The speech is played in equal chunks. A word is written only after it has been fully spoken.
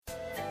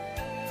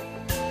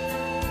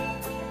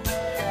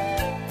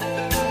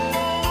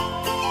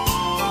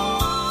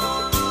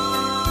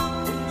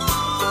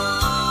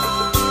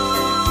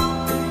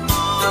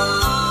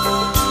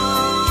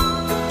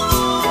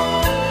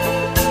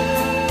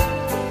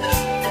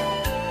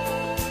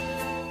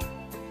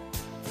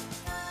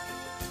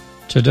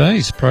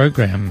Today's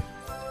program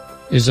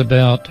is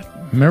about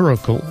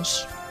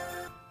miracles.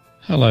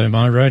 Hello,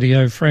 my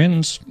radio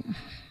friends.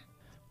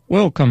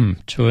 Welcome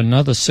to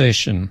another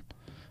session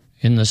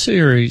in the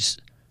series,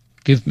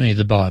 Give Me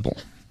the Bible.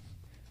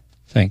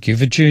 Thank you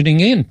for tuning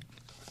in,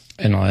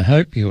 and I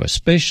hope you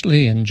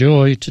especially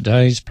enjoy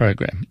today's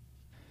program.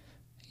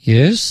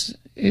 Yes,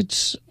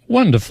 it's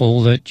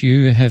wonderful that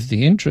you have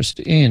the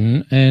interest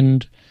in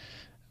and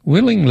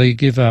willingly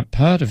give up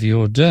part of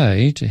your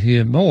day to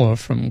hear more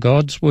from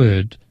God's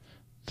Word,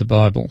 the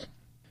Bible.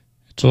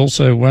 It's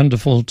also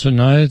wonderful to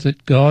know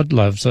that God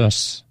loves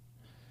us.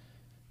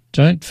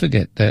 Don't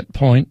forget that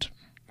point.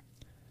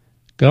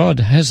 God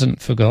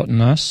hasn't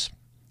forgotten us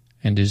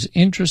and is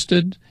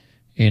interested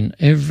in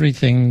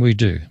everything we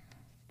do.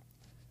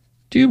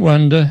 Do you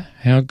wonder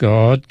how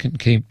God can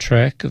keep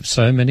track of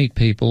so many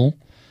people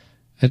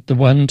at the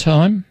one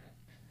time?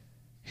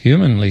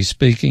 Humanly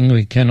speaking,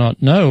 we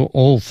cannot know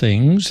all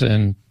things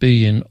and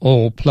be in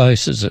all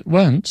places at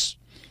once,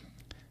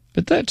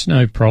 but that's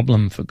no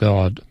problem for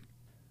God.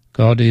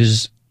 God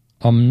is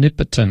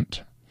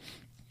omnipotent.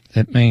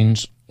 That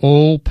means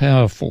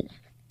all-powerful,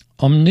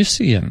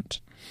 omniscient,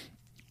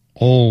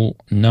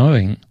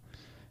 all-knowing,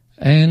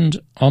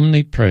 and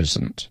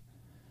omnipresent.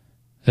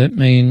 That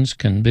means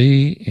can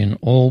be in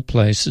all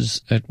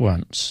places at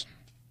once.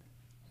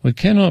 We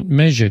cannot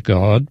measure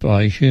God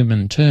by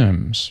human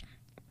terms.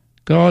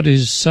 God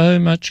is so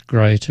much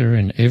greater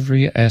in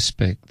every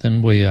aspect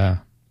than we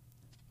are.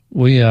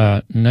 We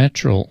are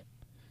natural.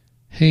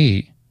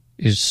 He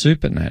is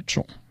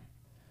supernatural.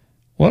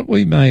 What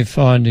we may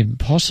find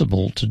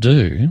impossible to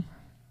do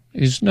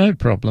is no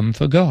problem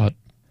for God.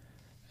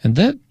 And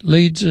that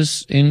leads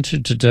us into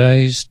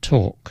today's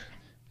talk.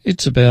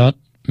 It's about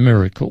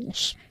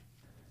miracles.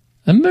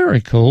 A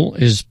miracle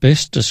is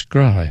best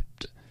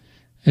described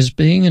as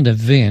being an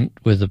event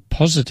with a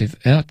positive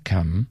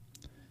outcome,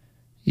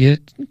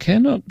 yet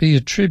cannot be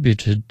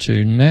attributed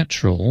to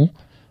natural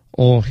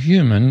or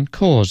human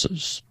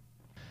causes.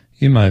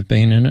 You may have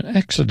been in an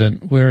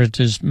accident where it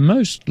is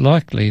most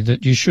likely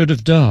that you should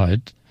have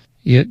died,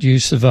 yet you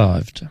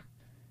survived.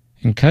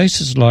 In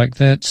cases like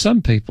that,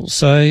 some people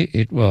say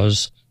it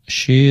was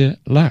sheer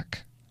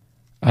luck.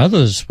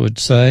 Others would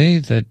say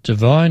that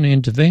divine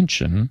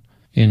intervention,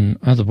 in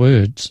other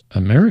words, a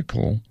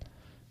miracle,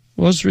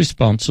 was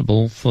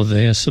responsible for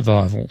their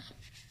survival.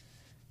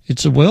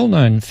 It's a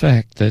well-known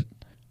fact that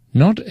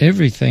not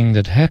everything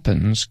that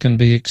happens can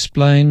be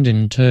explained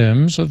in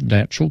terms of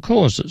natural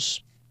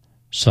causes.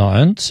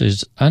 Science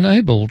is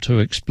unable to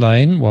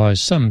explain why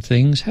some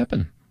things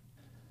happen.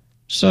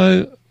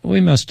 So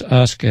we must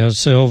ask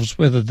ourselves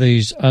whether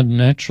these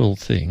unnatural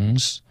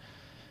things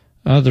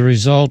are the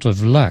result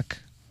of luck,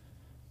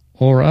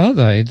 or are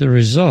they the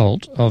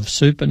result of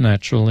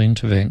supernatural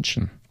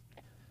intervention?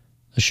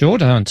 The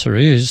short answer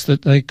is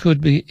that they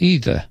could be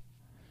either,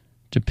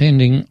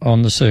 depending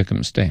on the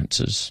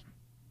circumstances.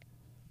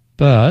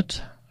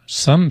 But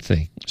some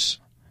things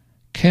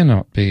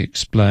cannot be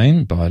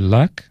explained by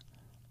luck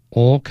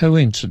or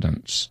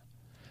coincidence.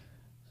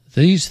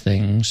 These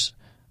things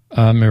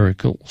are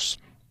miracles.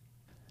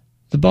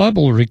 The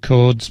Bible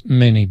records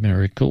many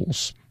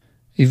miracles,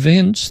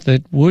 events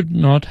that would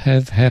not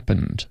have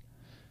happened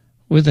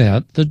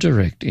without the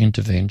direct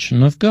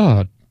intervention of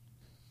God.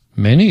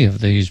 Many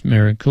of these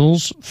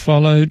miracles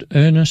followed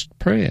earnest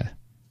prayer.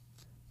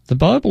 The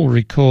Bible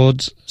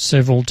records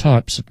several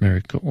types of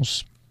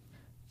miracles.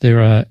 There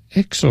are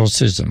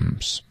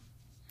exorcisms,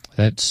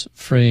 that's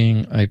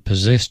freeing a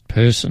possessed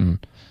person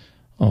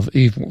of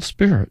evil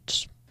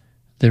spirits.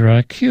 There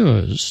are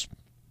cures,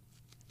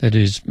 that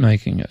is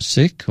making a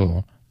sick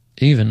or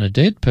even a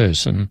dead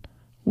person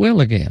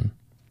well again.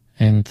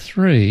 And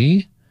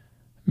 3,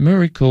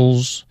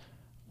 miracles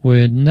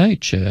where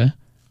nature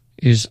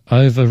is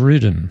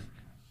overridden.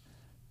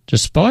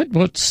 Despite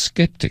what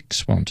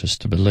skeptics want us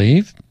to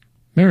believe,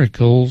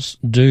 miracles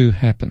do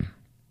happen.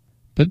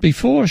 But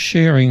before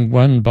sharing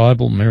one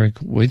Bible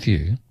miracle with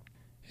you,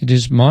 it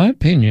is my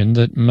opinion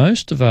that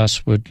most of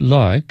us would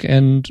like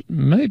and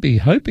may be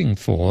hoping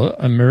for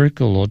a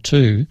miracle or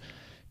two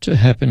to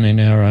happen in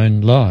our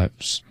own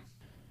lives.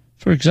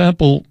 For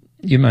example,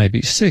 you may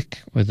be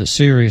sick with a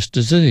serious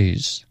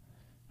disease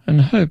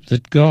and hope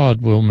that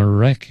God will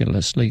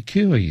miraculously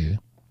cure you.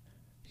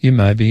 You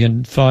may be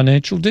in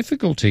financial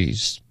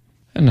difficulties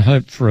and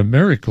hope for a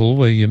miracle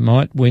where you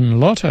might win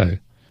lotto,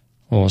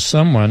 or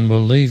someone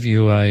will leave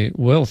you a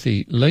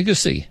wealthy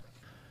legacy.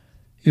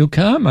 Your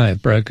car may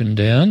have broken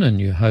down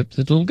and you hope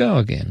that it'll go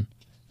again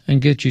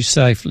and get you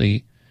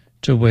safely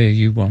to where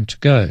you want to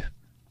go.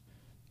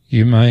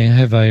 You may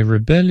have a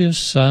rebellious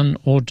son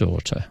or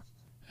daughter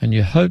and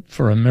you hope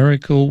for a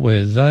miracle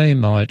where they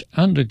might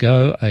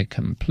undergo a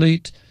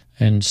complete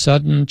and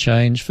sudden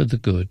change for the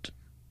good.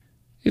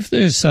 If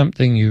there's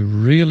something you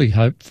really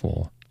hope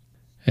for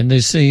and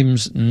there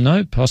seems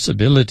no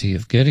possibility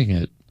of getting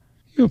it,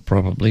 you're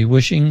probably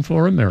wishing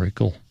for a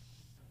miracle.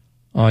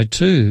 I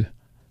too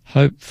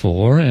hope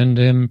for and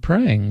am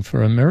praying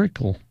for a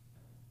miracle.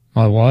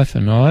 My wife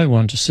and I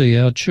want to see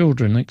our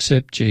children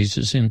accept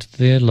Jesus into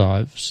their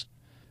lives,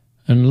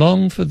 and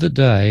long for the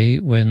day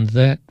when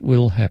that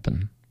will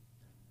happen.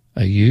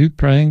 Are you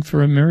praying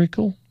for a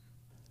miracle?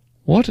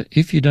 What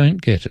if you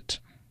don't get it?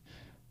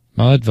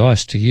 My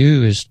advice to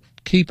you is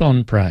keep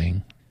on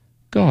praying.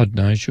 God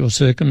knows your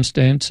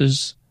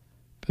circumstances,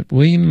 but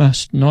we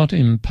must not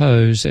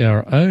impose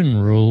our own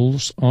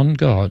rules on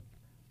God.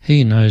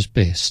 He knows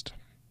best.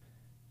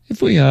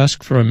 If we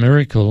ask for a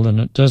miracle and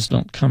it does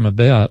not come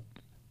about,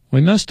 we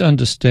must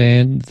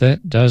understand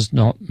that does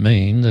not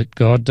mean that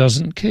God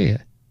doesn't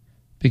care,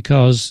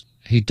 because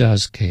He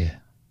does care.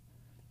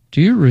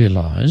 Do you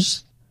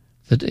realize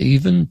that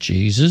even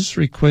Jesus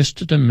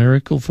requested a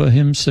miracle for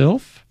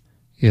Himself?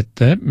 Yet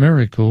that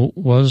miracle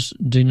was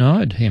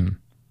denied Him.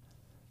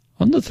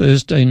 On the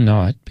Thursday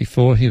night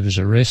before He was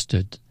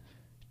arrested,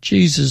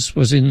 Jesus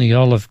was in the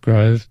olive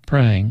grove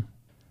praying.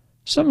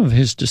 Some of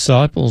His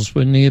disciples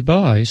were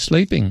nearby,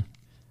 sleeping.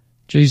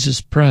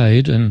 Jesus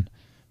prayed, and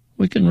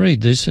we can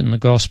read this in the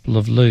Gospel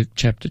of Luke,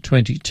 chapter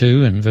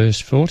 22 and verse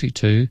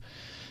 42.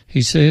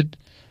 He said,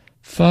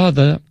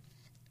 "Father,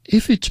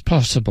 if it's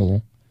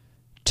possible,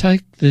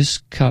 take this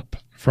cup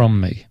from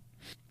me."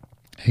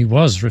 He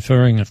was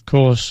referring, of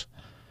course,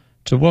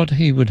 to what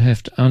He would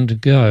have to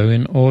undergo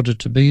in order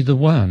to be the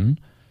one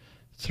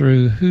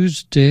through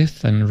whose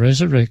death and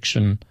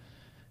resurrection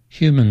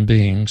human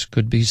beings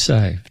could be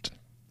saved.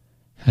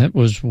 That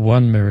was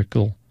one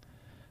miracle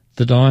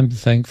that I'm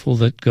thankful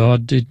that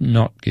God did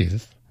not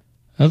give.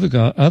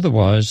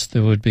 Otherwise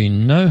there would be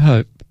no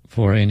hope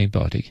for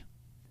anybody.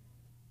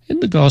 In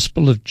the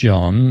Gospel of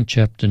John,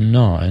 chapter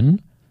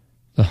 9,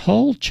 the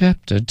whole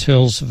chapter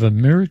tells of a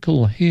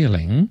miracle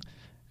healing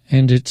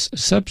and its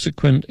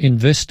subsequent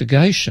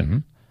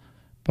investigation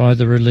by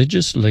the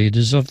religious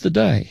leaders of the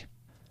day.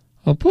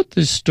 I'll put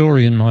this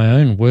story in my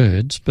own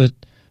words, but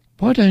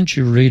why don't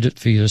you read it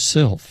for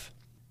yourself?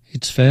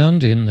 It's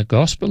found in the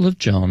Gospel of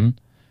John,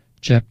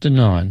 chapter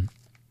 9.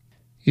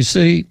 You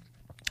see,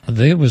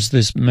 there was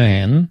this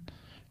man,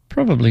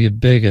 probably a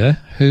beggar,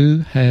 who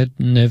had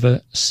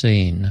never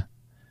seen.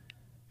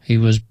 He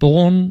was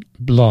born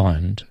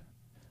blind.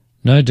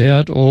 No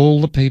doubt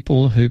all the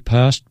people who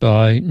passed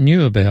by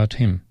knew about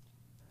him.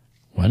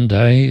 One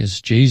day, as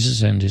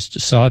Jesus and His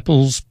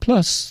disciples,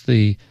 plus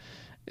the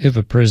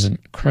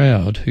ever-present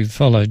crowd who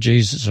followed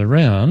Jesus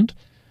around,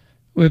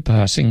 were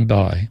passing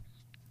by,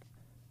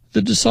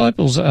 the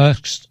disciples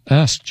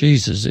asked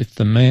Jesus if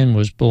the man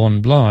was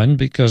born blind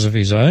because of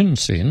his own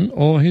sin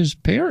or his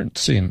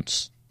parents'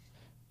 sins.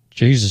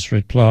 Jesus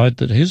replied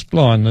that his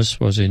blindness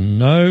was in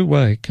no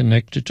way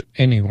connected to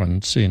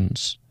anyone's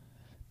sins,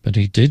 but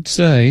He did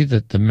say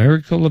that the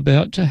miracle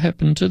about to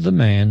happen to the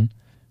man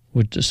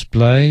would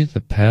display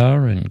the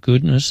power and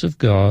goodness of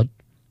God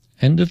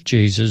and of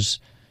Jesus,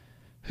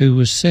 who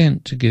was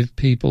sent to give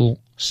people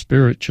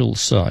spiritual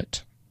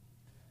sight.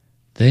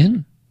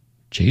 Then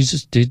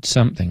Jesus did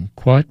something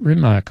quite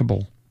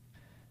remarkable.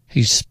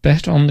 He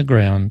spat on the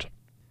ground,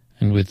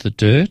 and with the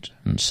dirt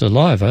and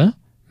saliva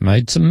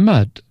made some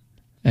mud,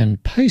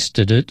 and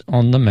pasted it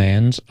on the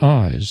man's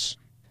eyes.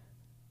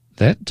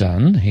 That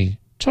done, He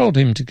told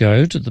him to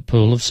go to the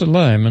pool of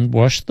Siloam and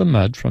wash the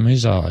mud from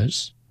his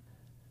eyes.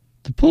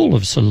 The pool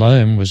of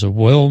Siloam was a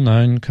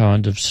well-known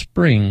kind of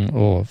spring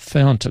or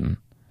fountain.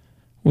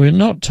 We're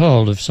not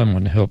told if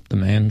someone helped the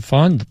man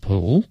find the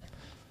pool,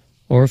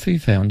 or if he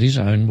found his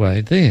own way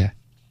there.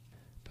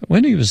 But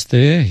when he was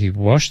there, he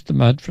washed the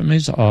mud from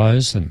his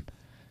eyes, and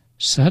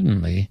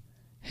suddenly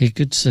he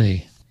could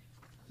see.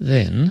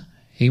 Then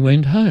he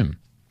went home.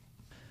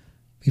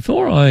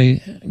 Before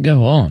I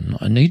go on,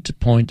 I need to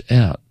point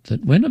out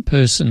that when a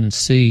person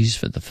sees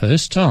for the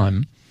first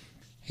time,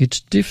 it's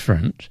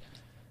different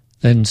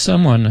than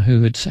someone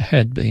who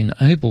had been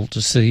able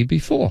to see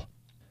before.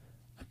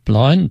 A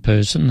blind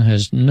person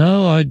has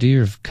no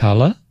idea of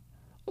colour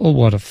or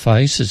what a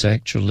face is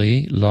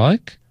actually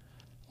like,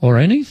 or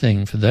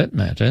anything for that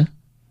matter.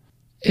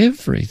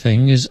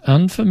 Everything is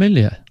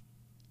unfamiliar,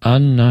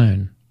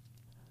 unknown.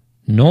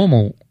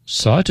 Normal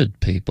sighted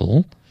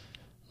people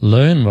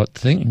learn what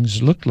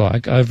things look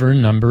like over a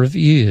number of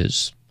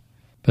years,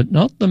 but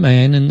not the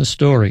man in the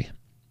story.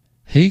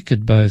 He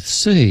could both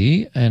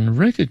see and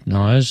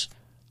recognize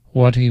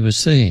what he was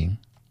seeing.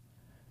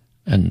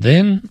 And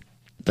then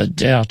the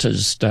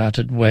doubters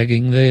started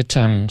wagging their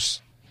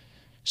tongues.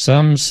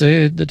 Some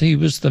said that he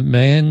was the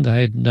man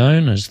they had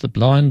known as the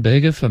blind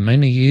beggar for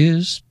many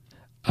years.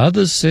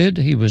 Others said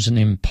he was an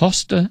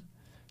impostor,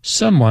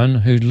 someone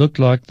who looked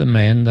like the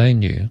man they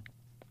knew.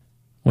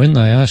 When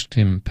they asked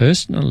him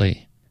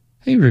personally,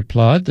 he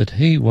replied that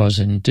he was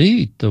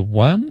indeed the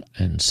one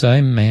and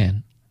same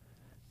man.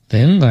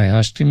 Then they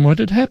asked him what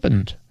had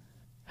happened,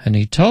 and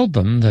he told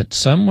them that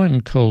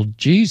someone called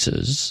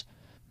Jesus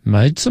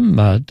made some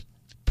mud,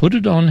 put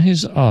it on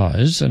his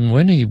eyes, and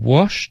when he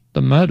washed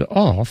the mud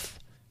off,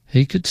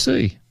 he could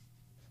see.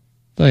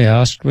 They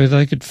asked where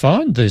they could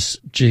find this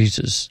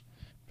Jesus,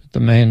 but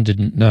the man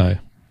didn't know.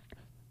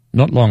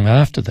 Not long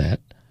after that,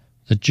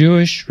 the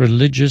Jewish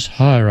religious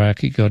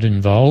hierarchy got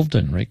involved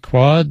and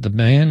required the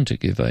man to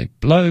give a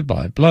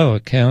blow-by-blow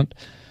account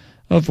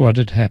of what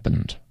had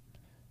happened.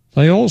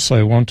 They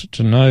also wanted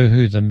to know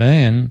who the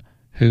man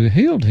who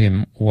healed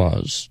him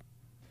was.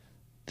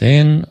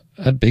 Then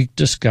a big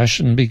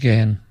discussion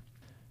began.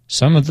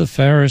 Some of the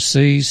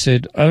Pharisees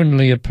said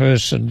only a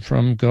person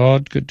from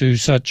God could do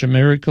such a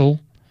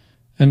miracle,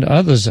 and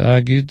others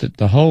argued that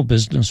the whole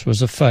business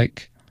was a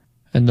fake,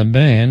 and the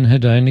man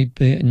had only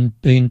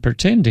been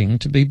pretending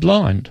to be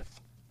blind.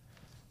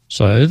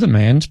 So the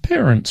man's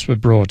parents were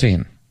brought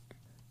in.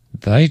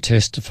 They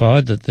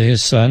testified that their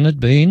son had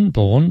been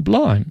born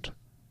blind.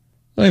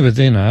 They were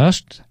then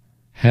asked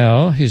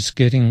how his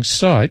getting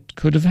sight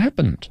could have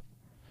happened.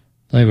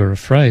 They were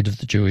afraid of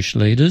the Jewish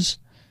leaders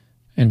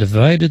and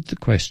evaded the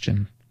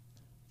question.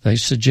 They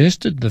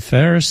suggested the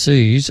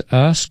Pharisees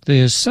ask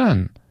their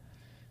son,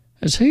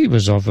 as he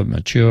was of a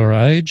mature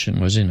age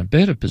and was in a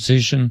better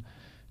position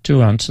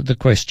to answer the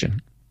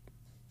question.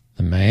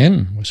 The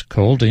man was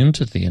called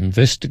into the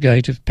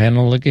investigative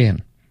panel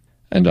again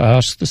and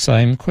asked the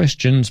same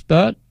questions,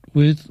 but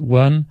with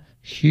one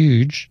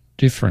huge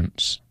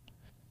difference.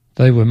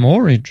 They were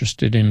more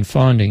interested in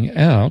finding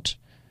out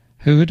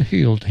who had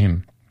healed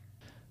him.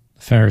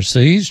 The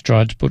Pharisees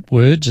tried to put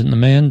words in the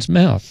man's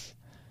mouth,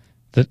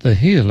 that the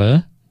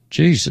healer,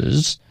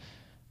 Jesus,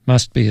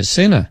 must be a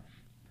sinner,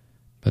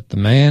 but the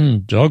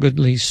man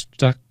doggedly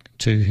stuck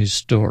to his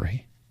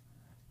story.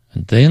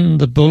 And then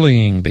the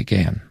bullying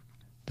began.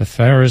 The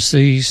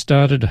Pharisees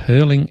started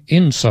hurling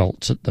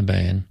insults at the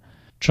man,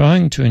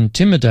 trying to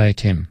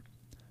intimidate him,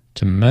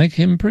 to make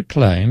him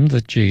proclaim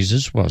that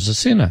Jesus was a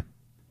sinner.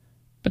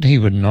 But he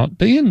would not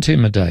be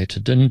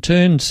intimidated and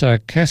turned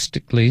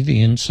sarcastically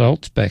the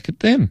insults back at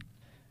them.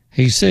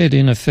 He said,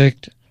 in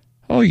effect,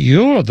 "Oh,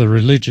 you're the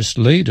religious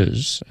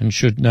leaders and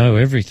should know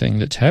everything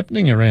that's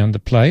happening around the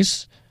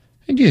place,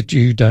 and yet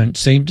you don't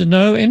seem to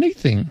know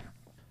anything."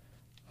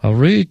 I'll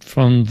read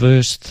from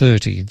verse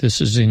 30.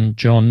 This is in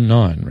John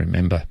 9,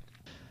 remember.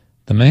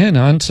 The man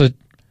answered,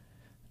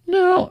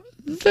 "Now,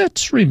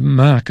 that's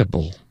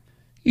remarkable.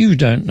 You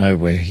don't know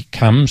where he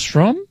comes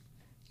from,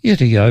 yet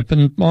he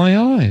opened my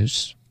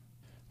eyes.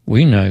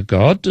 We know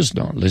God does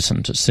not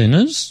listen to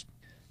sinners.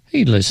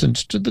 He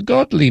listens to the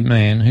godly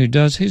man who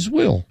does his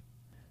will.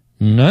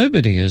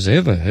 Nobody has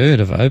ever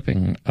heard of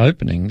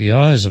opening the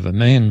eyes of a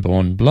man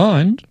born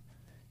blind.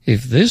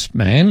 If this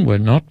man were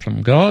not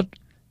from God,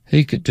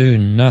 he could do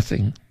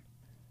nothing."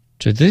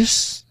 To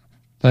this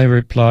they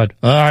replied,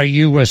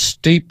 "You were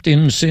steeped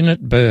in sin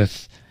at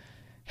birth.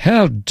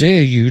 How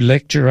dare you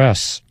lecture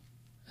us?"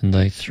 And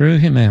they threw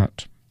him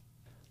out.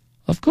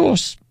 Of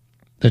course,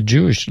 the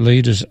Jewish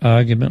leaders'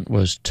 argument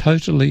was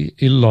totally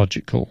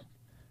illogical.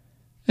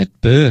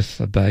 At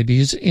birth, a baby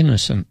is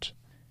innocent.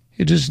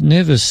 It has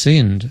never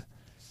sinned.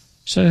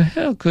 So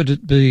how could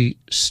it be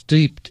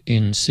steeped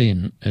in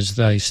sin, as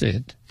they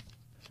said?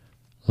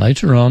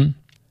 Later on,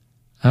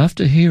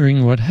 after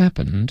hearing what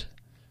happened,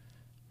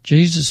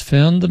 Jesus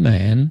found the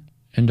man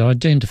and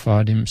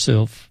identified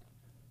himself.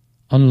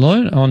 On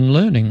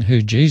learning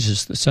who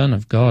Jesus, the Son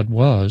of God,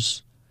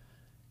 was,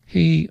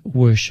 he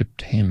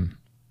worshipped him.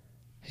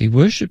 He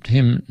worshipped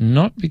him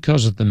not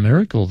because of the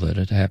miracle that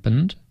had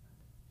happened,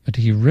 but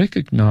he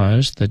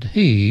recognized that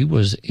he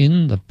was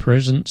in the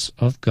presence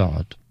of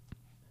God.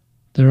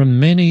 There are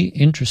many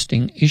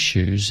interesting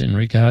issues in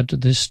regard to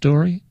this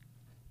story,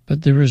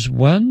 but there is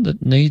one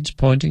that needs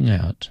pointing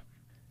out.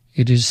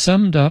 It is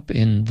summed up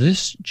in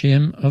this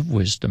gem of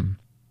wisdom.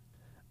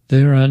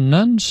 There are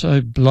none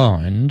so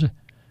blind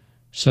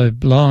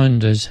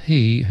as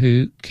he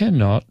who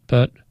cannot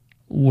but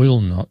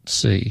will not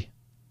see.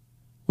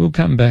 We'll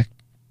come back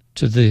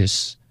to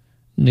this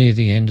near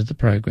the end of the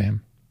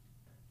program.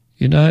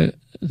 You know,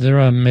 there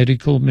are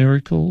medical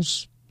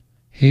miracles,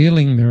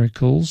 healing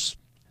miracles,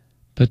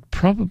 but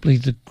probably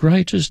the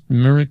greatest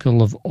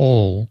miracle of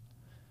all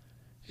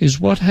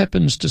is what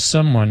happens to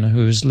someone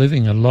who is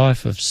living a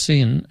life of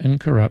sin and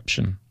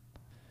corruption.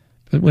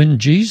 But when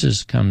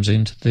Jesus comes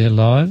into their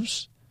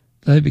lives,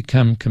 they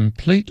become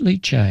completely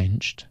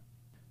changed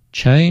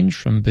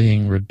from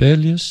being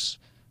rebellious,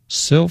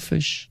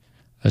 selfish,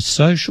 a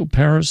social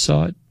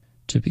parasite,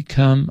 to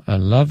become a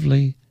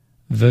lovely,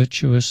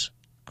 virtuous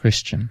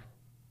Christian.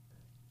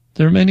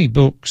 There are many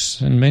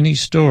books and many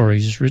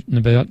stories written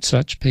about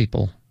such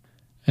people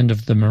and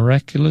of the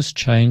miraculous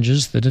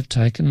changes that have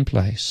taken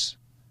place.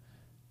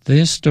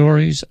 Their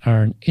stories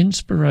are an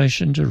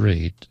inspiration to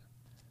read,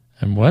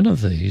 and one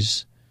of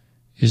these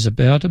is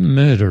about a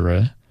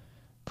murderer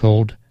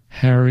called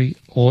Harry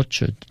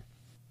Orchard.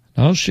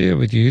 I'll share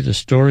with you the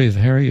story of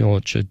Harry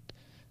Orchard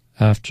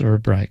after a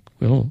break.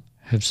 We'll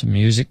have some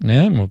music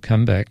now and we'll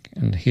come back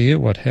and hear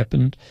what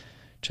happened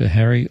to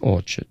Harry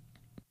Orchard.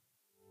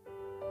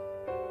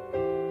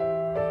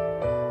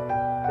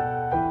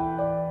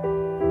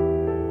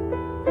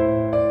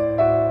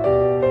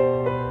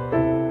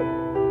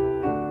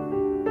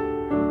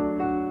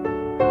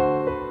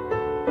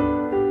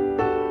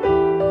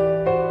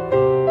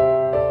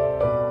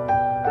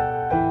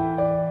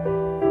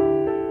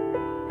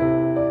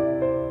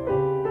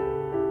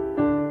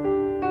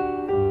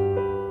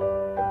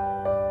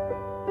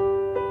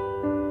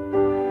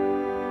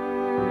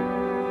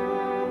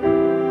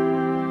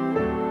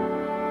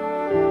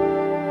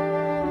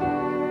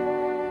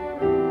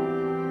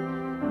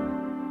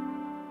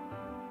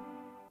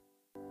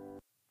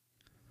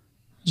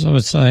 As I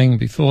was saying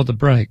before the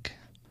break,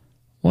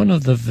 one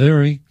of the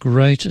very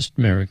greatest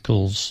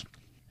miracles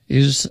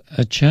is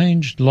a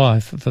changed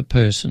life of a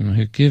person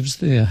who gives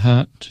their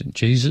heart to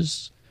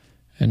Jesus,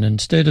 and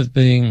instead of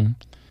being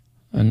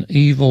an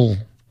evil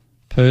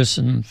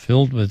person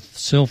filled with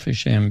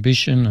selfish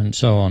ambition and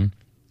so on,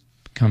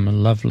 become a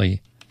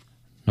lovely,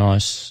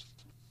 nice,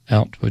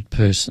 outward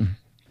person.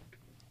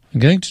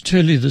 I'm going to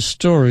tell you the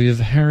story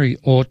of Harry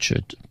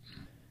Orchard.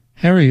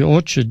 Harry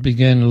Orchard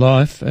began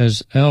life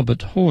as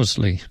Albert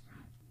Horsley.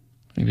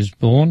 He was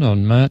born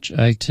on March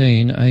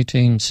 18,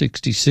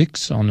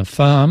 1866 on a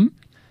farm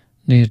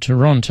near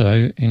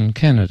Toronto in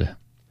Canada.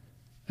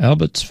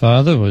 Albert's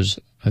father was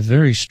a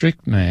very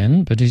strict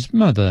man, but his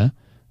mother,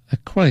 a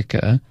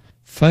Quaker,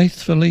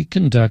 faithfully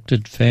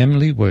conducted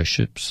family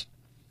worships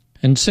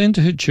and sent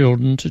her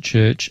children to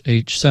church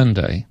each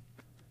Sunday.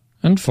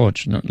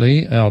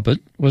 Unfortunately,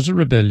 Albert was a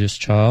rebellious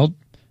child,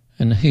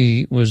 and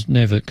he was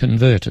never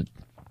converted.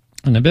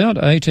 In about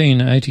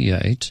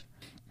 1888,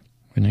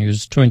 when he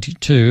was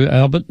 22,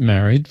 Albert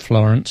married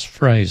Florence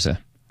Fraser.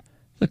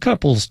 The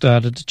couple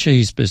started a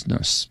cheese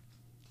business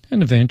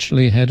and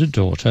eventually had a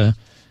daughter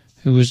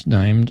who was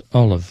named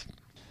Olive.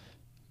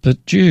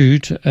 But due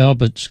to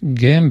Albert's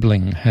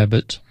gambling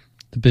habit,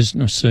 the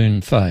business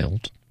soon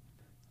failed.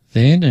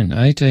 Then, in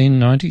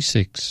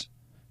 1896,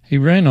 he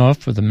ran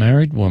off with a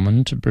married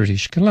woman to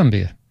British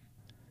Columbia.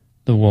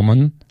 The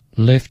woman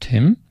left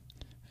him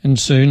and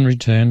soon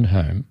returned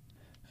home,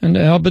 and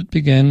Albert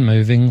began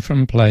moving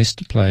from place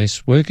to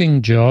place,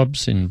 working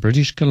jobs in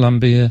British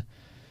Columbia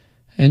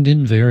and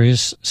in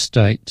various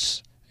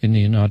states in the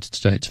United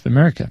States of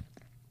America.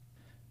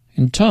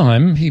 In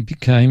time, he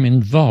became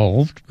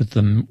involved with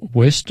the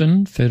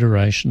Western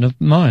Federation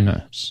of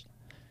Miners,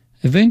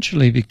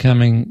 eventually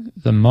becoming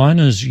the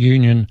Miners'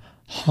 Union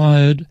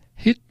hired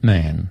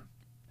hitman.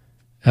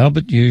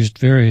 Albert used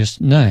various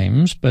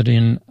names, but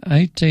in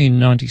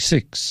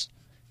 1896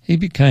 he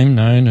became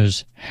known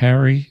as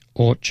Harry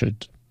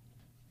Orchard.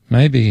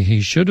 Maybe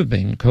he should have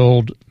been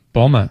called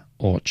Bomber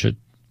Orchard.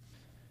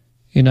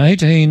 In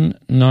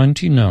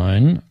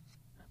 1899,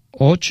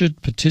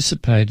 Orchard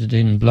participated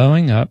in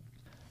blowing up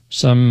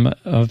some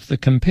of the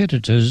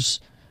competitors'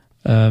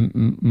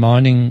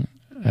 mining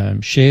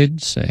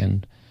sheds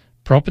and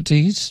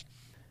properties,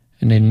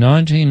 and in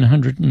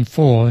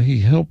 1904 he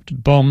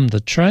helped bomb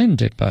the train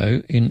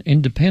depot in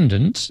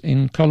Independence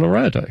in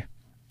Colorado.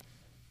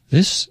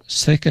 This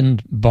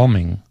second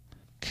bombing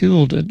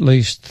killed at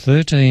least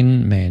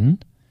 13 men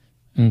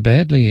and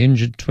badly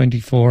injured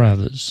 24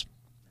 others.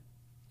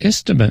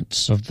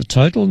 Estimates of the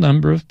total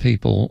number of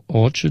people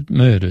Orchard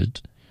murdered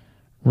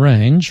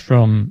range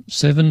from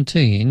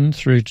 17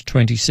 through to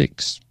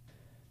 26.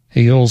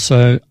 He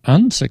also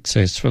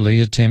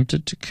unsuccessfully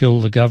attempted to kill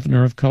the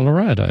governor of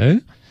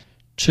Colorado,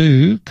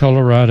 2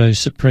 Colorado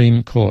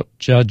Supreme Court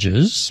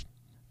judges,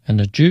 an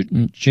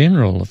adjutant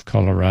general of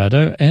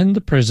Colorado, and the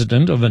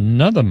president of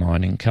another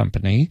mining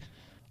company,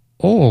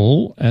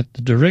 all at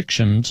the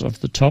directions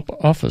of the top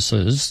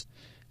officers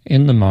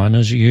in the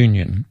Miners'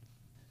 Union.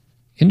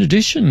 In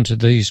addition to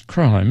these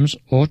crimes,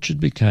 Orchard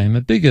became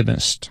a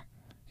bigamist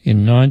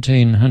in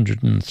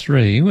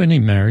 1903 when he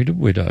married a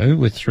widow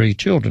with 3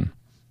 children.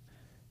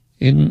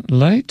 In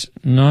late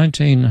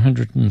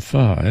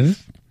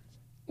 1905,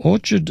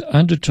 Orchard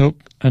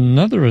undertook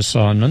another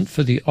assignment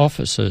for the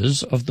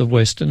officers of the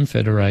Western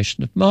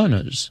Federation of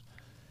Miners,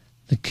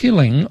 the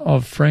killing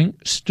of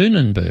Frank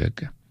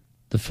Steunenberg,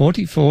 the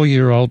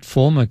 44-year-old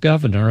former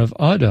governor of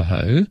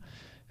Idaho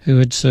who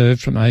had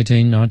served from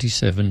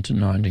 1897 to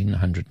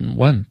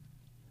 1901.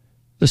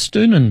 The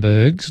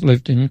Steunenbergs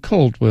lived in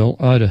Caldwell,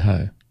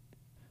 Idaho.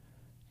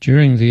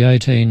 During the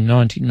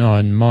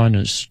 1899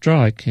 miners'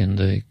 strike in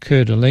the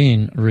Coeur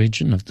d'Alene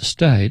region of the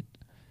state,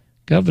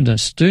 Governor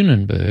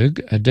Steunenberg,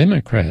 a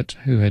Democrat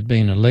who had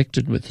been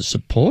elected with the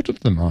support of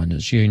the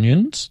miners'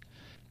 unions,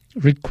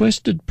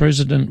 requested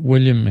President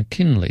William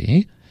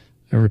McKinley,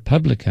 a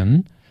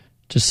Republican,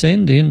 to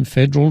send in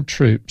federal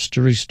troops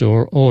to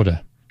restore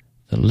order.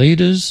 The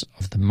leaders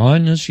of the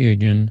miners'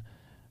 union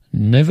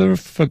never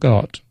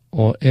forgot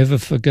or ever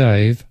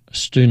forgave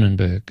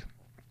Steunenberg.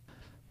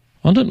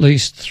 On at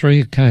least 3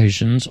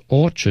 occasions,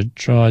 Orchard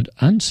tried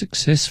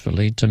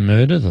unsuccessfully to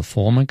murder the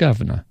former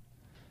governor,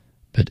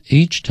 but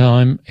each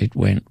time it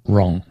went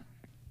wrong.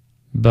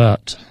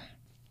 But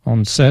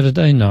on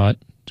Saturday night,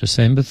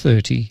 December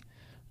 30,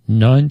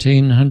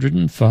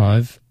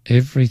 1905,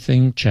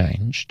 everything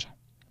changed.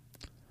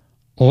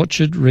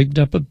 Orchard rigged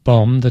up a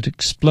bomb that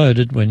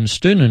exploded when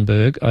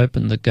Steunenberg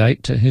opened the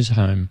gate to his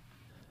home.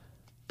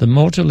 The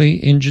mortally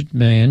injured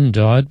man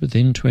died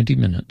within 20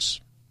 minutes.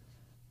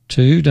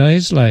 2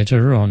 days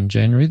later, on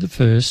January the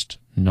 1st,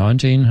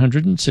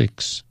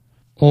 1906,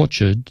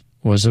 Orchard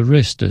was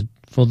arrested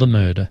for the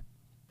murder.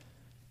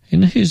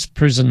 In his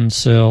prison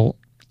cell,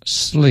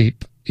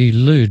 sleep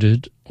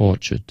eluded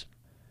Orchard.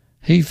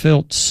 He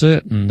felt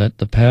certain that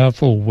the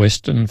powerful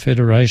Western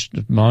Federation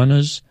of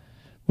Miners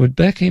would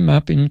back him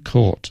up in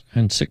court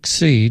and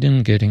succeed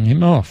in getting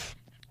him off.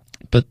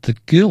 But the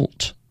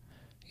guilt,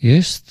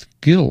 yes, the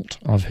guilt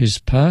of his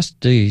past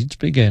deeds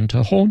began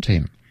to haunt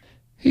him.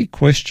 He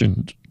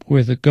questioned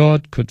whether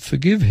God could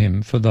forgive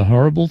him for the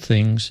horrible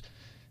things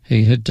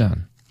he had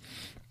done.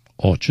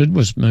 Orchard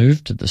was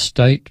moved to the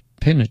state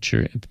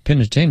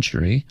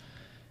penitentiary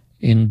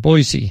in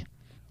Boise,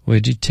 where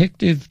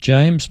Detective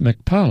James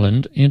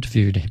McParland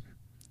interviewed him.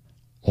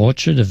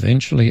 Orchard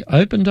eventually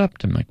opened up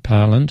to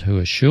McParland, who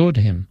assured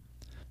him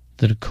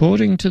that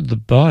according to the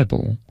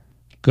Bible,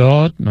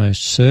 God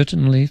most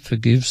certainly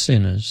forgives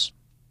sinners.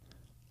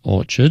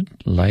 Orchard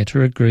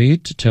later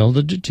agreed to tell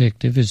the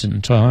detective his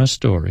entire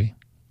story.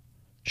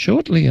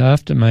 Shortly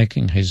after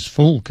making his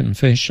full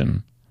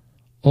confession,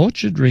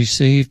 Orchard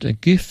received a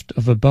gift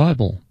of a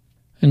Bible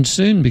and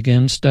soon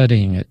began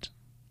studying it.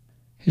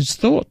 His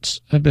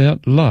thoughts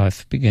about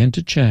life began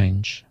to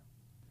change.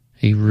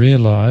 He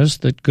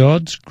realized that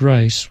God's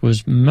grace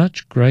was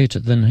much greater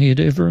than he had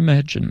ever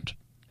imagined,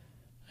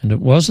 and it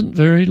wasn't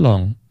very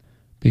long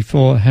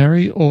before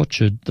Harry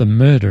Orchard, the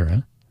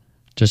murderer,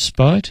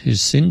 despite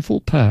his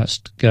sinful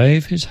past,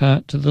 gave his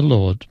heart to the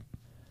Lord.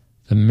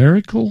 The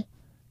miracle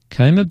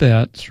came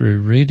about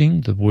through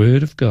reading the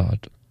Word of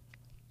God.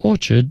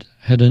 Orchard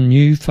had a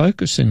new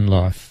focus in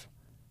life,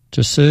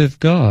 to serve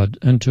God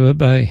and to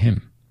obey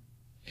him.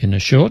 In a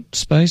short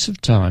space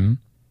of time,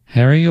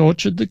 Harry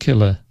Orchard the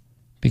killer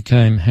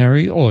became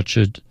Harry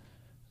Orchard,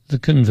 the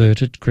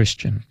converted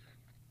Christian.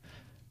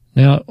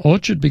 Now,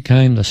 Orchard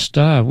became the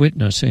star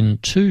witness in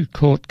 2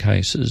 court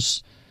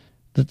cases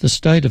that the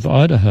state of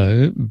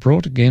Idaho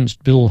brought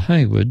against Bill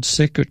Haywood,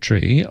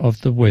 secretary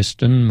of the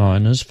Western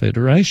Miners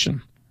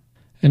Federation,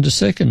 and a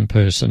second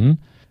person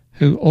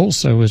who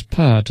also was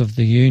part of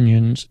the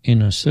union's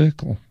inner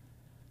circle.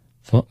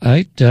 For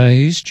 8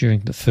 days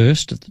during the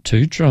first of the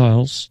 2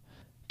 trials,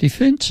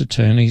 defence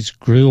attorneys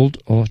grilled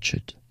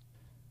Orchard.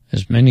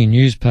 As many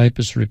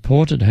newspapers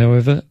reported,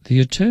 however, the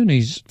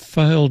attorneys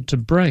failed to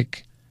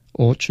break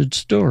Orchard's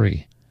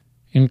story,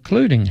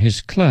 including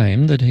his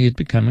claim that he had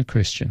become a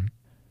Christian.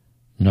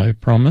 No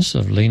promise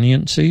of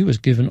leniency was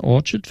given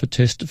Orchard for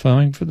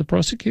testifying for the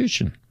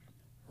prosecution.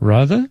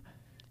 Rather,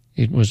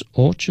 it was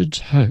Orchard's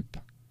hope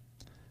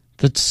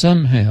that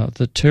somehow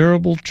the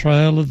terrible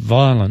trail of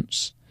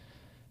violence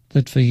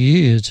that for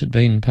years had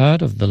been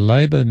part of the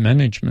labour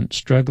management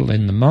struggle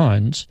in the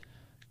mines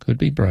could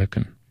be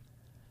broken.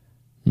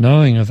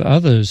 Knowing of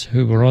others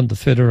who were on the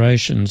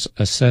Federation's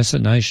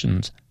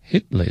assassinations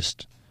hit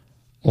list,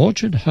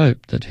 Orchard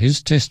hoped that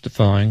his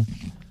testifying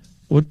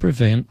would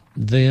prevent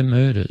their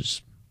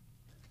murders.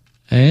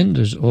 And,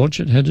 as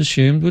Orchard had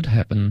assumed would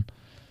happen,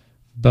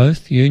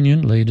 both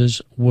union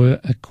leaders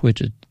were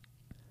acquitted.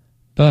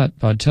 But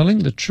by telling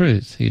the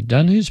truth, he had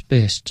done his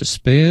best to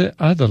spare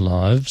other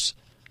lives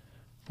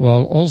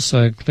while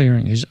also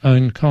clearing his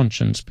own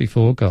conscience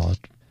before God.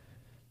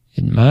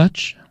 In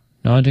March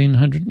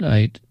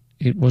 1908,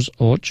 it was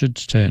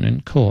Orchard's turn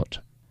in court,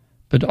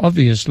 but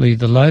obviously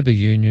the labour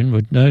union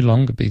would no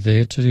longer be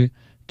there to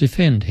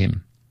defend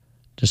him.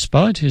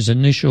 Despite his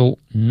initial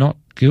not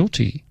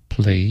guilty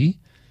plea,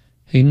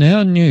 he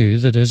now knew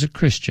that as a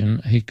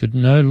Christian he could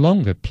no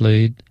longer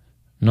plead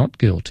not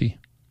guilty.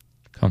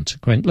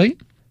 Consequently,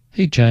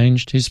 he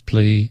changed his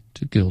plea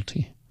to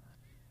guilty.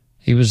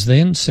 He was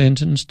then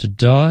sentenced to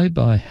die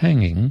by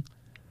hanging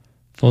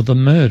for the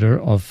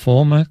murder of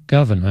former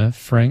Governor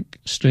Frank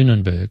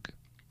Steunenberg.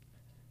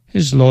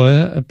 His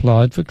lawyer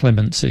applied for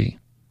clemency,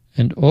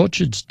 and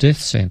Orchard's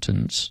death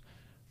sentence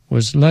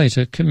was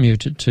later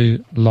commuted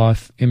to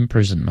life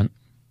imprisonment.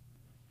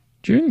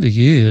 During the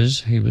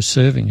years he was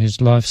serving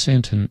his life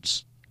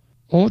sentence,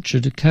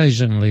 Orchard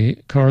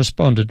occasionally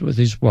corresponded with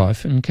his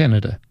wife in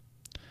Canada.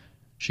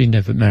 She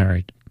never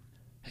married.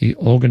 He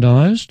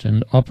organised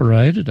and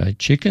operated a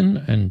chicken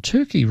and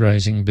turkey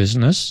raising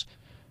business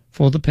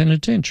for the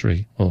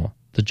penitentiary, or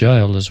the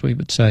jail as we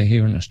would say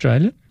here in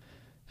Australia.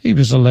 He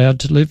was allowed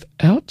to live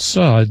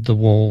outside the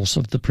walls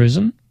of the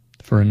prison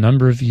for a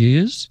number of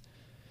years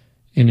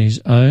in his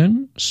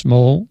own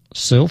small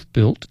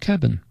self-built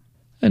cabin,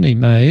 and he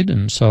made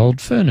and sold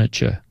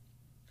furniture,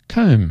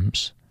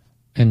 combs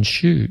and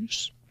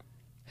shoes.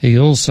 He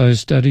also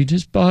studied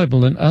his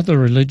Bible and other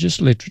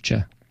religious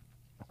literature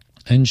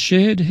and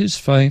shared his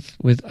faith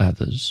with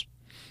others.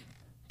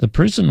 The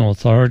prison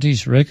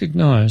authorities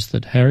recognised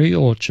that Harry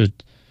Orchard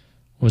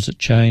was a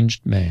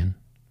changed man.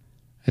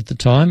 At the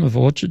time of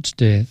Orchard's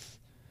death,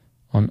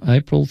 on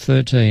April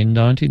 13,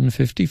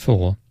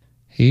 1954,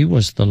 he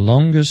was the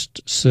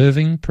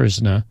longest-serving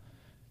prisoner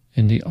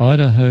in the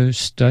Idaho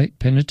State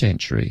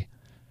Penitentiary,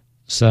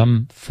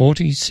 some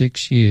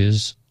 46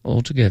 years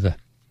altogether.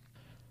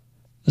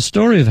 The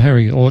story of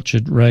Harry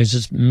Orchard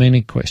raises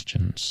many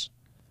questions,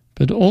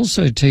 but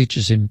also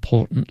teaches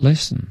important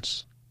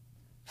lessons.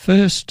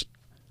 First,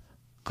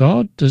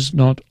 God does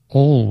not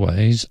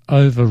always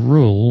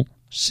overrule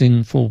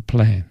sinful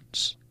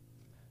plans.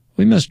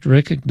 We must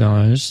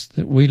recognise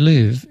that we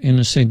live in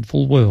a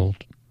sinful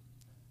world.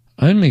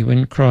 Only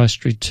when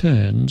Christ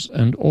returns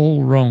and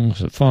all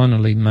wrongs are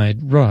finally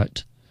made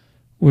right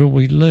will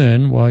we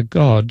learn why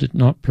God did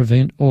not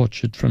prevent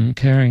Orchard from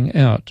carrying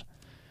out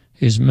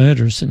his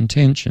murderous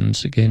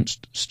intentions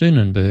against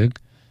Steunenberg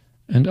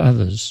and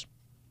others.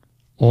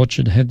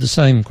 Orchard had the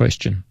same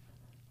question.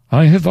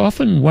 "I have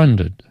often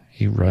wondered,"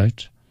 he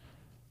wrote,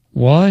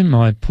 "why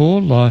my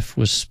poor life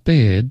was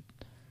spared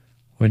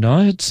when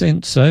I had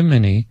sent so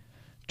many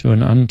to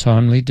an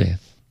untimely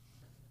death.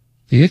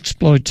 The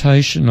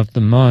exploitation of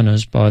the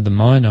miners by the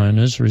mine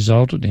owners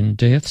resulted in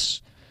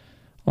deaths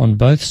on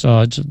both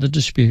sides of the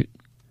dispute,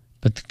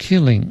 but the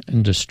killing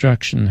and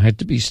destruction had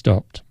to be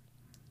stopped."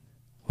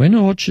 When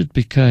Orchard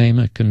became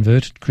a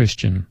converted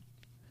Christian,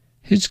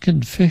 his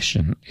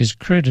confession is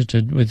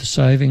credited with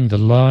saving the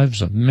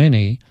lives of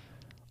many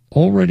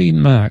already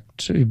marked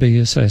to be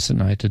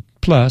assassinated,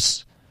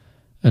 plus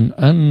an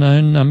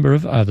unknown number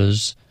of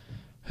others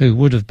who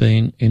would have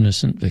been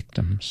innocent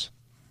victims.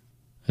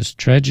 As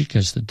tragic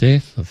as the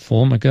death of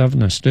former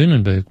Governor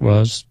Steunenberg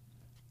was,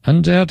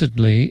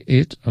 undoubtedly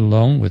it,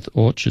 along with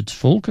Orchard's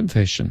full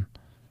confession,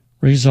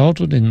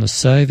 resulted in the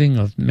saving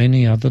of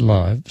many other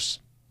lives.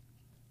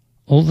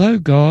 Although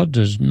God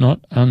does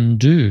not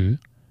undo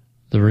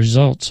the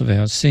results of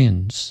our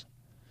sins,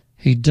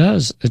 he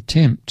does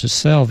attempt to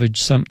salvage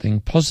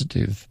something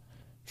positive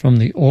from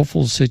the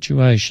awful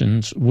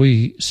situations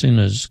we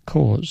sinners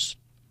cause.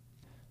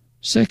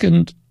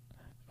 Second,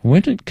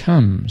 when it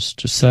comes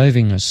to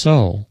saving a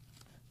soul,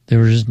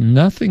 there is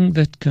nothing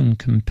that can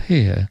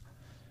compare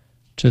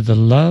to the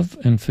love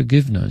and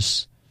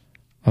forgiveness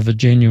of a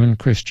genuine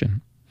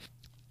Christian.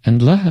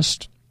 And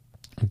last,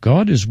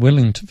 God is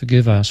willing to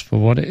forgive us for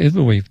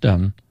whatever we've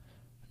done,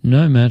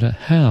 no matter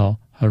how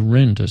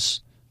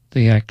horrendous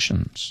the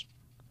actions.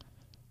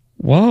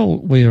 While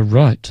we are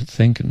right to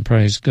thank and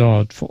praise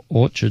God for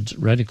Orchard's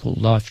radical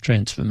life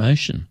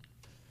transformation,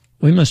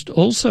 we must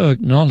also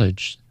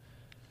acknowledge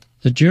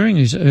that during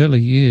his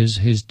early years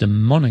his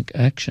demonic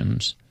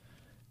actions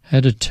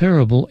had a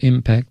terrible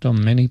impact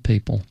on many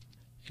people,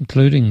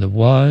 including the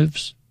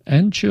wives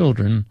and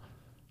children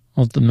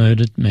of the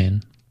murdered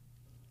men.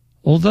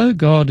 Although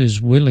God is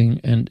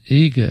willing and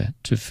eager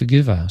to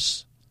forgive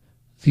us,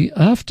 the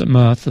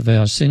aftermath of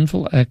our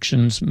sinful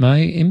actions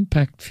may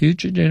impact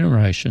future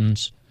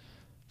generations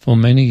for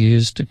many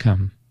years to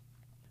come.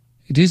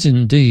 It is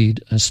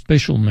indeed a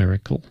special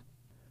miracle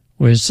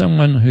where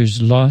someone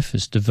whose life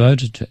is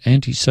devoted to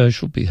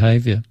antisocial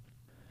behaviour,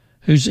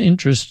 whose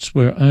interests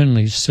were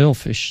only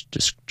selfish,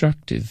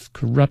 destructive,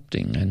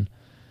 corrupting, and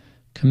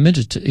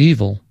committed to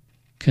evil,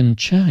 can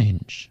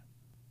change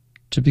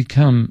to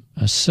become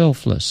a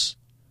selfless,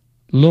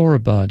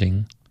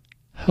 law-abiding,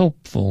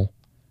 helpful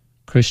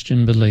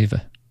Christian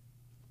believer.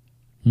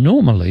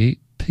 Normally,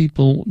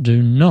 people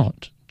do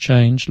not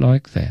change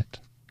like that.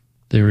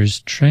 There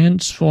is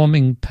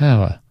transforming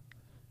power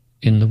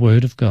in the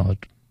Word of God.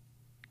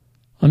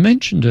 I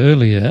mentioned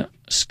earlier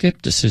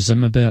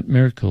skepticism about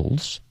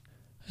miracles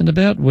and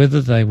about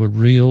whether they were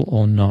real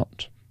or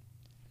not.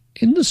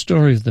 In the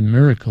story of the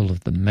miracle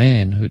of the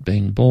man who had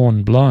been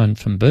born blind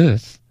from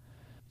birth,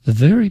 the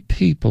very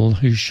people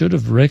who should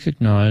have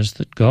recognized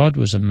that God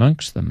was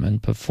amongst them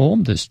and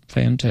performed this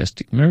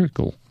fantastic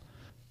miracle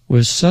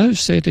were so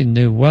set in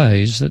their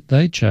ways that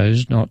they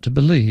chose not to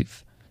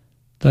believe.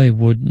 They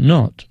would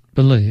not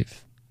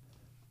believe.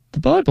 The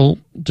Bible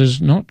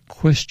does not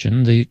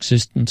question the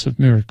existence of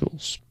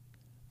miracles.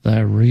 They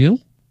are real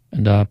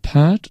and are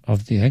part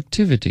of the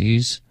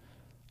activities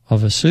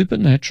of a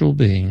supernatural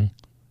being,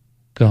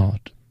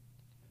 God.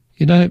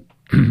 You know,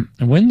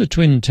 when the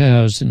Twin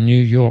Towers in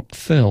New York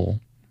fell,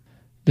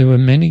 there were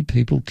many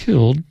people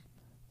killed,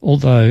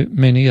 although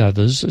many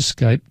others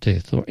escaped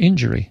death or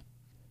injury.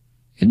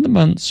 In the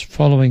months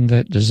following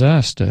that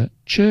disaster,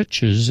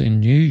 churches in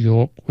New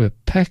York were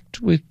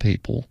packed with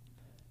people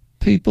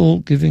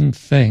giving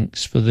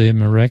thanks for their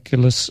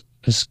miraculous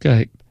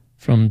escape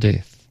from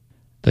death.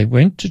 They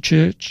went to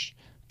church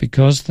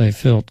because they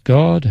felt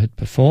God had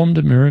performed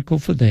a miracle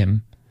for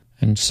them,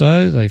 and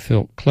so they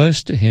felt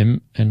close to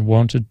him and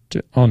wanted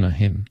to honour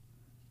him.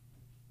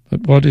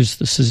 But what is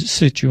the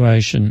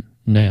situation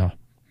now?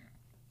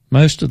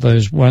 Most of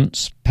those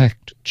once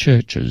packed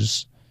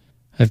churches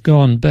have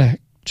gone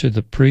back to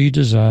the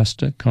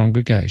pre-disaster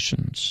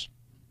congregations.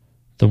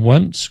 The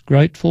once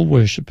grateful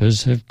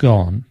worshippers have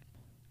gone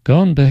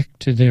back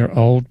to their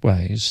old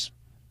ways.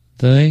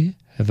 They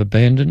have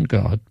abandoned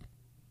God,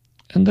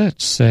 and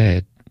that's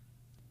sad.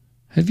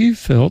 Have you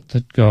felt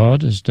that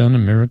God has done a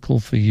miracle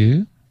for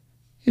you?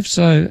 If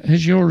so,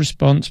 has your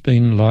response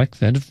been like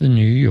that of the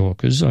New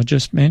Yorkers I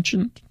just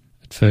mentioned?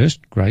 At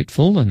first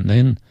grateful and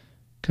then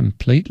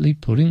completely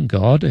putting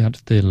God out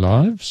of their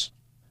lives?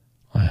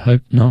 I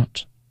hope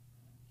not.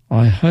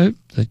 I hope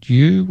that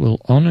you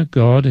will honour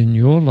God in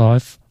your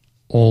life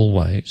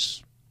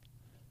always.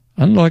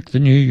 Unlike the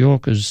New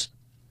Yorkers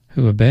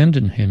who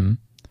abandon him,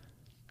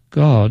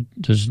 God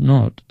does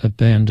not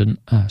abandon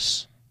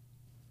us.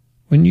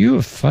 When you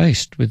are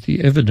faced with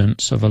the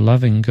evidence of a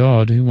loving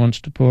God who wants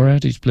to pour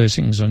out his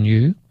blessings on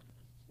you,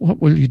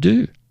 what will you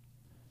do?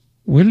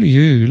 Will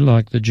you,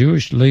 like the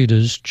Jewish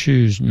leaders,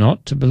 choose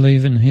not to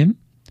believe in him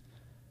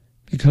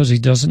because he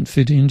doesn't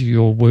fit into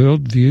your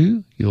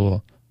worldview,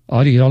 your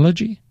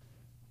ideology?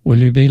 Will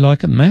you be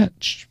like a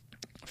match,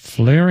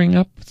 flaring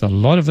up with a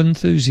lot of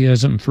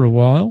enthusiasm for a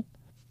while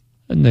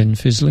and then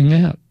fizzling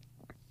out?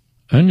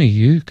 Only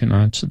you can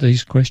answer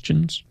these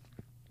questions.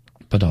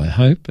 But I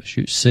hope as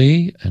you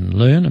see and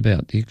learn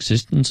about the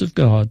existence of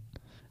God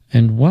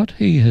and what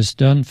He has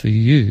done for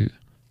you,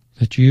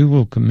 that you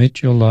will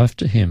commit your life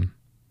to Him.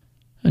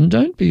 And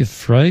don't be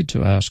afraid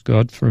to ask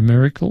God for a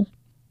miracle.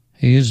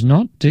 He is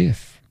not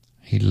deaf.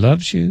 He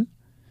loves you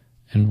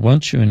and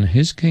wants you in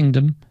His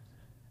kingdom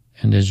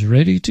and is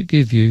ready to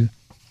give you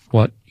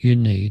what you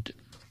need.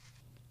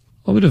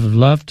 I would have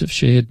loved to have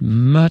shared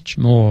much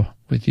more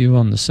with you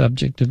on the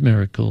subject of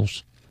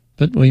miracles,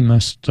 but we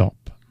must stop.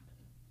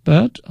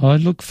 But I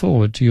look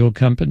forward to your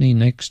company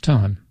next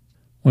time,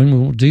 when we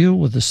will deal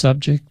with the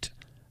subject,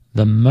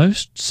 the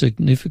most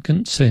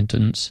significant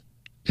sentence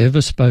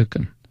ever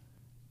spoken.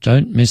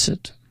 Don't miss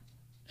it.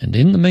 And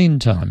in the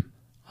meantime,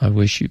 I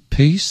wish you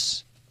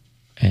peace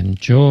and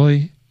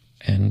joy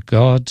and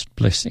God's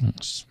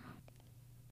blessings.